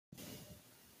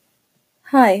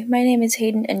Hi, my name is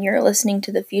Hayden, and you're listening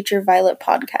to the Future Violet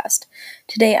podcast.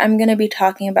 Today I'm going to be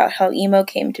talking about how emo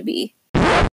came to be.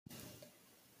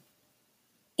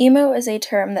 Emo is a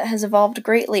term that has evolved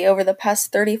greatly over the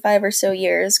past 35 or so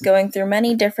years, going through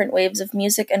many different waves of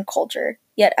music and culture,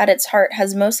 yet at its heart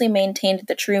has mostly maintained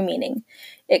the true meaning.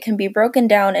 It can be broken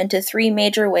down into three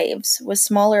major waves, with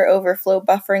smaller overflow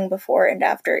buffering before and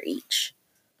after each.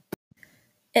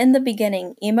 In the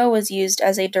beginning, emo was used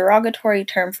as a derogatory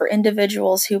term for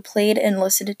individuals who played and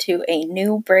listened to a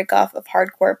new breakoff of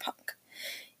hardcore punk.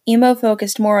 Emo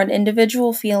focused more on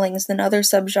individual feelings than other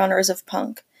subgenres of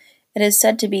punk. It is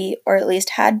said to be, or at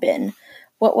least had been,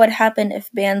 what would happen if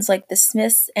bands like The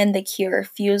Smiths and The Cure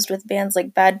fused with bands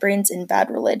like Bad Brains and Bad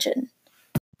Religion.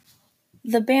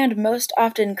 The band most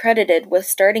often credited with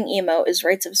starting emo is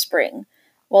Rites of Spring.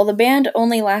 While the band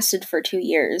only lasted for 2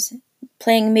 years,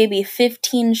 playing maybe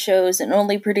 15 shows and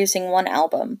only producing one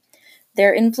album,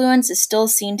 their influence is still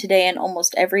seen today in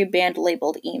almost every band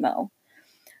labeled emo.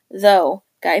 Though,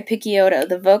 Guy Picciotto,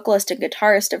 the vocalist and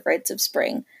guitarist of Rites of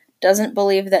Spring, doesn't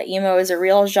believe that emo is a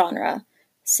real genre,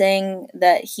 saying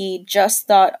that he just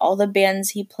thought all the bands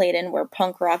he played in were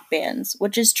punk rock bands,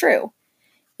 which is true.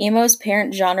 Emo's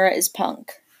parent genre is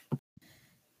punk.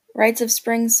 Rites of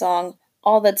Spring's song,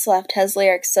 All That's Left, has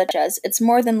lyrics such as, "It's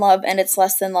more than love and it's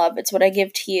less than love, it's what I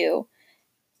give to you."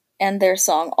 And their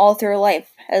song, All Through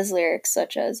Life, has lyrics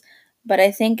such as, "But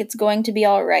I think it's going to be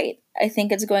alright. I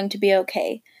think it's going to be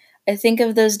okay. I think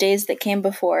of those days that came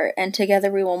before, and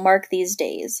together we will mark these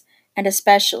days. And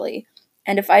especially,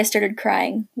 and if I started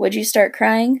crying, would you start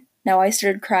crying? Now I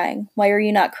started crying. Why are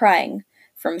you not crying?"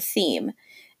 From Theme.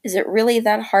 Is it really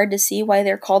that hard to see why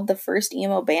they're called the first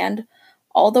emo band?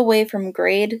 All the way from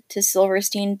Grade to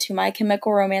Silverstein to My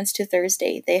Chemical Romance to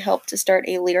Thursday, they helped to start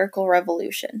a lyrical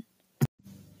revolution.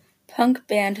 Punk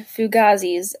band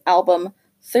Fugazi's album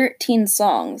 13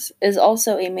 Songs is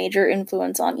also a major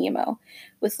influence on emo,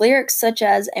 with lyrics such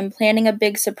as, "I'm planning a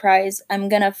big surprise, I'm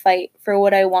gonna fight for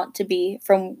what I want to be,"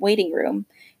 from Waiting Room,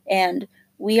 and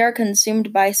 "We are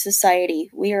consumed by society,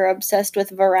 we are obsessed with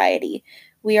variety,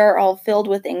 we are all filled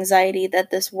with anxiety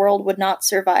that this world would not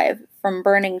survive," from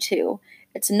Burning 2.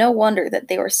 It's no wonder that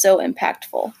they were so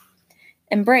impactful.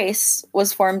 Embrace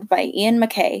was formed by Ian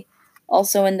MacKaye,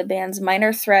 also in the bands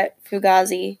Minor Threat,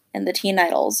 Fugazi, and the Teen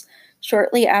Idols,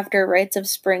 shortly after Rites of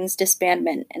Spring's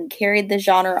disbandment, and carried the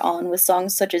genre on with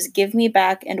songs such as Give Me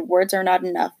Back and Words Are Not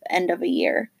Enough, End of a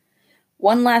Year.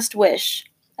 One Last Wish,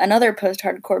 another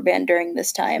post-hardcore band during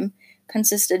this time,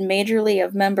 consisted majorly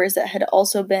of members that had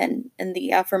also been in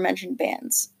the aforementioned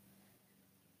bands.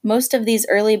 Most of these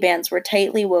early bands were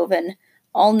tightly woven,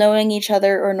 all knowing each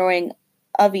other or knowing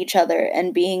of each other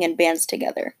and being in bands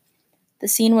together. The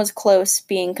scene was close,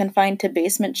 being confined to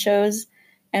basement shows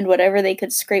and whatever they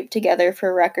could scrape together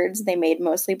for records they made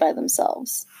mostly by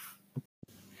themselves.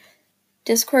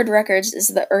 Dischord Records is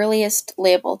the earliest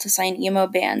label to sign emo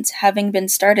bands, having been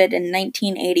started in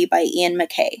 1980 by Ian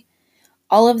MacKaye.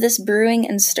 All of this brewing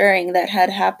and stirring that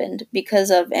had happened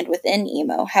because of and within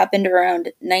emo happened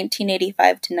around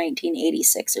 1985 to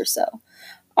 1986 or so,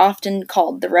 often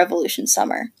called the Revolution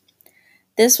Summer.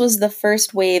 This was the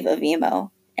first wave of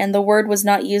emo, and the word was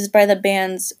not used by the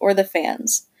bands or the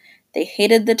fans. They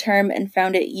hated the term and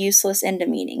found it useless and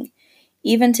demeaning.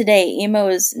 Even today, emo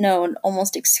is known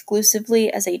almost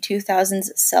exclusively as a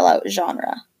 2000s sellout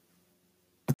genre.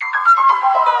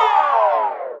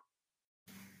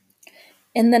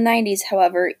 In the 90s,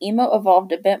 however, emo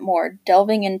evolved a bit more,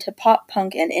 delving into pop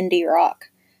punk and indie rock.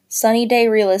 Sunny Day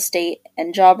Real Estate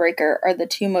and Jawbreaker are the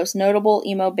two most notable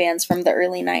emo bands from the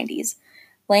early 90s,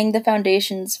 laying the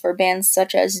foundations for bands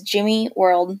such as Jimmy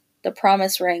World, The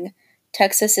Promise Ring,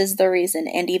 Texas Is the Reason,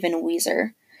 and even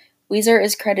Weezer. Weezer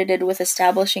is credited with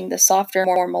establishing the softer,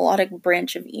 more melodic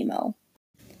branch of emo.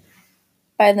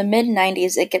 By the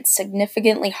mid-90s, it gets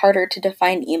significantly harder to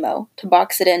define emo, to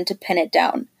box it in, to pin it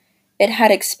down. It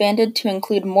had expanded to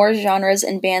include more genres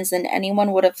and bands than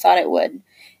anyone would have thought it would,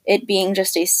 it being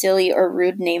just a silly or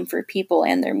rude name for people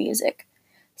and their music.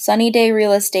 Sunny Day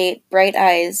Real Estate, Bright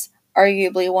Eyes,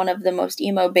 arguably one of the most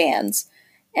emo bands,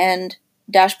 and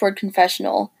Dashboard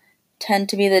Confessional tend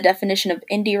to be the definition of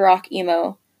indie rock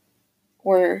emo,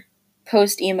 or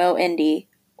post-emo indie,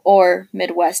 or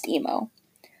Midwest emo.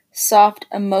 Soft,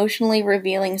 emotionally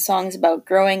revealing songs about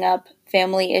growing up,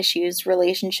 family issues,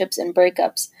 relationships, and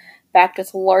breakups, backed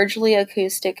with largely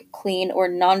acoustic, clean, or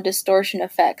non-distortion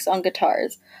effects on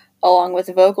guitars, along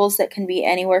with vocals that can be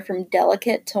anywhere from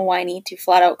delicate to whiny to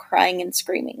flat-out crying and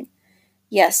screaming.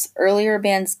 Yes, earlier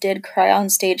bands did cry on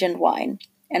stage and whine,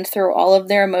 and throw all of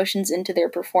their emotions into their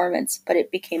performance, but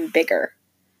it became bigger.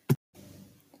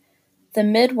 The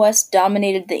Midwest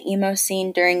dominated the emo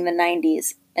scene during the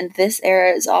 90s, and this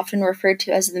era is often referred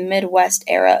to as the Midwest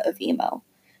era of emo.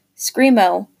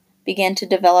 Screamo began to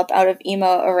develop out of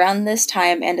emo around this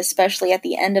time and especially at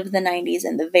the end of the 90s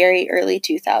and the very early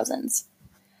 2000s.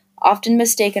 Often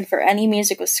mistaken for any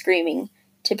music with screaming,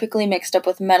 typically mixed up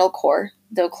with metalcore,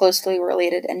 though closely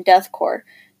related, and deathcore,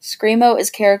 screamo is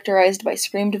characterized by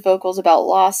screamed vocals about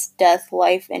loss, death,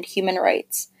 life, and human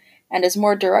rights, and is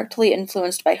more directly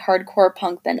influenced by hardcore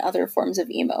punk than other forms of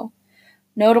emo.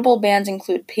 Notable bands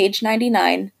include Page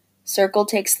 99, Circle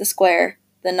Takes the Square,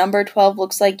 The Number 12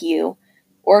 Looks Like You,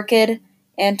 Orchid,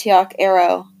 Antioch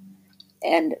Arrow,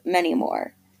 and many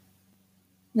more.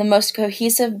 The most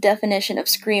cohesive definition of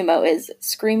screamo is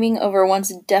screaming over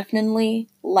once deafeningly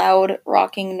loud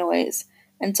rocking noise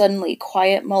and suddenly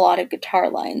quiet melodic guitar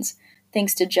lines,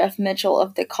 thanks to Jeff Mitchell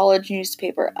of the college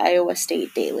newspaper Iowa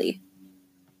State Daily.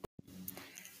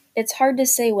 It's hard to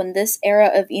say when this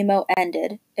era of emo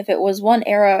ended, if it was one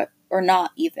era or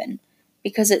not even,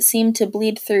 because it seemed to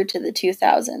bleed through to the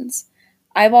 2000s.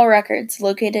 Eyeball Records,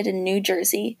 located in New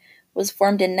Jersey, was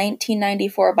formed in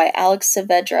 1994 by Alex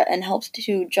Saavedra and helped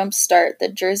to jumpstart the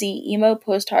Jersey emo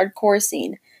post-hardcore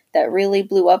scene that really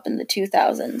blew up in the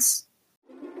 2000s.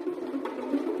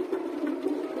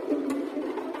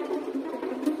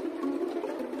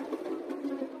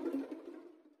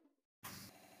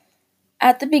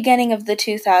 At the beginning of the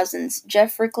 2000s,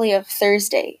 Jeff Rickley of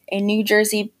Thursday, a New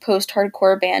Jersey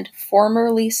post-hardcore band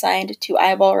formerly signed to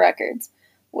Eyeball Records,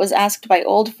 was asked by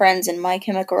old friends in My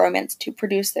Chemical Romance to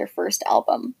produce their first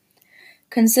album.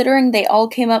 Considering they all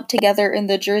came up together in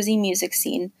the Jersey music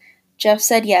scene, Jeff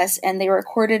said yes, and they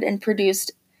recorded and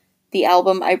produced the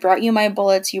album I Brought You My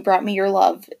Bullets, You Brought Me Your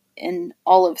Love in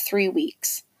all of 3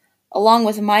 weeks. Along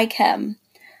with My Chem,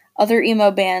 other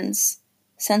emo bands,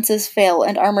 Senses Fail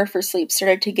and Armor for Sleep,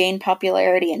 started to gain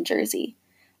popularity in Jersey.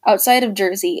 Outside of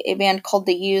Jersey, a band called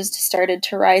The Used started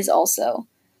to rise also,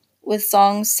 with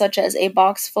songs such as A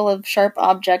Box Full of Sharp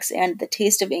Objects and The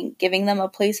Taste of Ink giving them a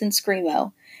place in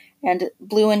screamo, and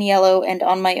Blue and Yellow and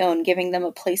On My Own giving them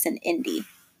a place in indie.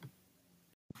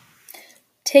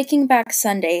 Taking Back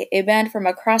Sunday, a band from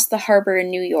across the harbor in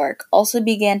New York, also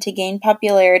began to gain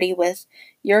popularity with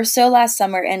You're So Last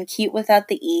Summer and Cute Without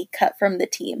the E cut from the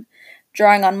team,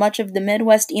 drawing on much of the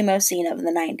Midwest emo scene of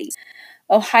the 90s.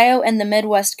 Ohio and the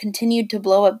Midwest continued to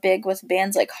blow up big with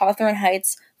bands like Hawthorne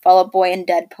Heights, Fall Out Boy, and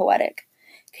Dead Poetic.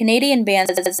 Canadian bands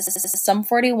as Sum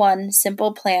 41,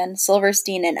 Simple Plan,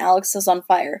 Silverstein, and Alex is on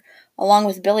Fire, along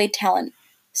with Billy Talent,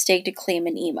 staked a claim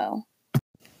in emo.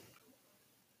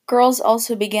 Girls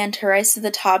also began to rise to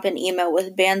the top in emo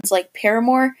with bands like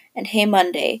Paramore and Hey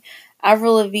Monday,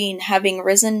 Avril Lavigne having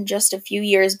risen just a few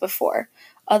years before.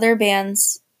 Other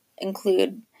bands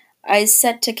include Eyes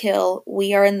Set to Kill,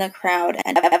 We Are in the Crowd,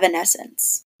 and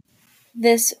Evanescence.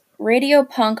 This radio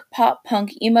punk, pop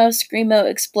punk, emo, screamo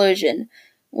explosion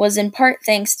was in part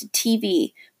thanks to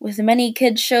TV, with many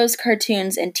kids' shows,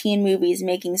 cartoons, and teen movies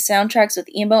making soundtracks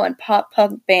with emo and pop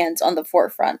punk bands on the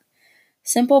forefront.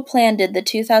 Simple Plan did the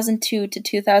 2002 to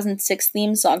 2006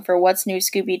 theme song for What's New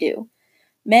Scooby-Doo.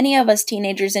 Many of us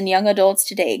teenagers and young adults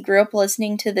today grew up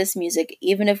listening to this music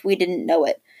even if we didn't know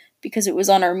it, because it was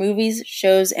on our movies,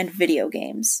 shows, and video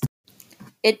games.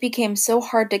 It became so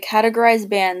hard to categorize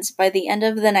bands by the end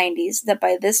of the 90s that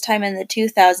by this time in the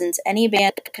 2000s, any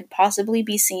band that could possibly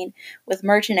be seen with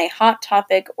merch in a Hot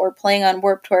Topic or playing on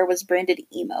Warped Tour was branded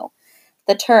emo.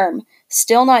 The term,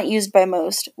 still not used by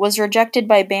most, was rejected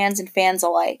by bands and fans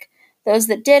alike. Those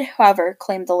that did, however,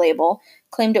 claim the label,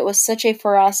 claimed it was such a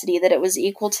ferocity that it was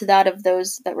equal to that of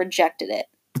those that rejected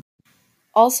it.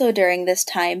 Also during this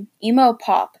time, emo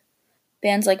pop,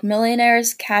 bands like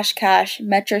Millionaires, Cash Cash,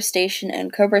 Metro Station,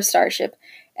 and Cobra Starship,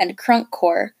 and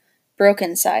Crunkcore,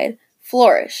 Broken Side,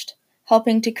 flourished,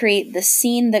 helping to create the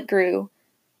scene that grew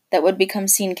that would become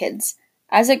Scene Kids.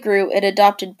 As it grew, it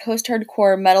adopted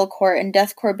post-hardcore, metalcore, and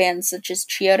deathcore bands such as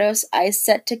Chiodos, Eyes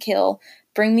Set to Kill,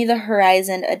 Bring Me the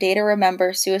Horizon, A Day to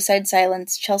Remember, Suicide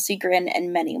Silence, Chelsea Grin,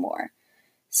 and many more.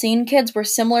 Scene Kids were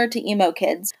similar to emo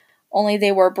kids, only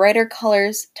they wore brighter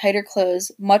colors, tighter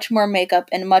clothes, much more makeup,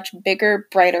 and much bigger,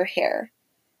 brighter hair.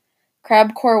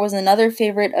 Crabcore was another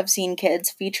favorite of Scene Kids,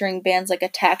 featuring bands like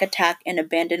Attack Attack and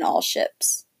Abandon All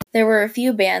Ships. There were a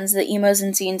few bands that emos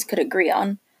and scenes could agree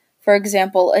on. For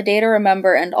example, A Day to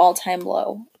Remember and All Time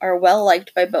Low are well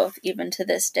liked by both even to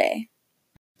this day.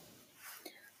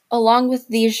 Along with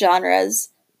these genres,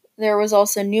 there was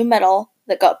also nu metal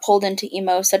that got pulled into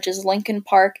emo such as Linkin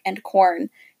Park and Korn,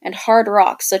 and hard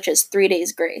rock such as 3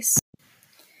 Days Grace.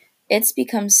 It's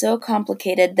become so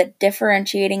complicated that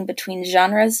differentiating between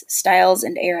genres, styles,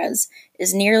 and eras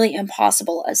is nearly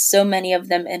impossible as so many of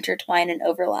them intertwine and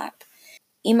overlap.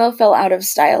 Emo fell out of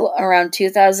style around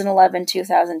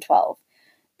 2011-2012,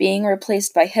 being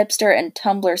replaced by hipster and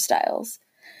Tumblr styles.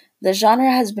 The genre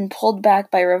has been pulled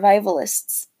back by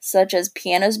revivalists such as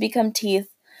Pianos Become Teeth,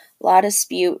 La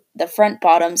Dispute, The Front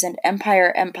Bottoms, and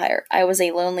Empire Empire, I Was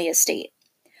a Lonely Estate,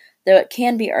 though it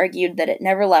can be argued that it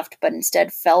never left but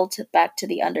instead fell back to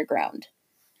the underground.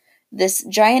 This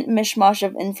giant mishmash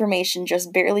of information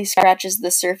just barely scratches the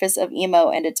surface of emo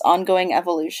and its ongoing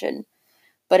evolution,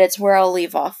 but it's where I'll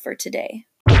leave off for today.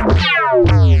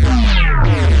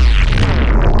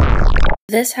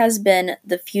 This has been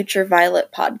the Future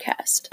Violet podcast.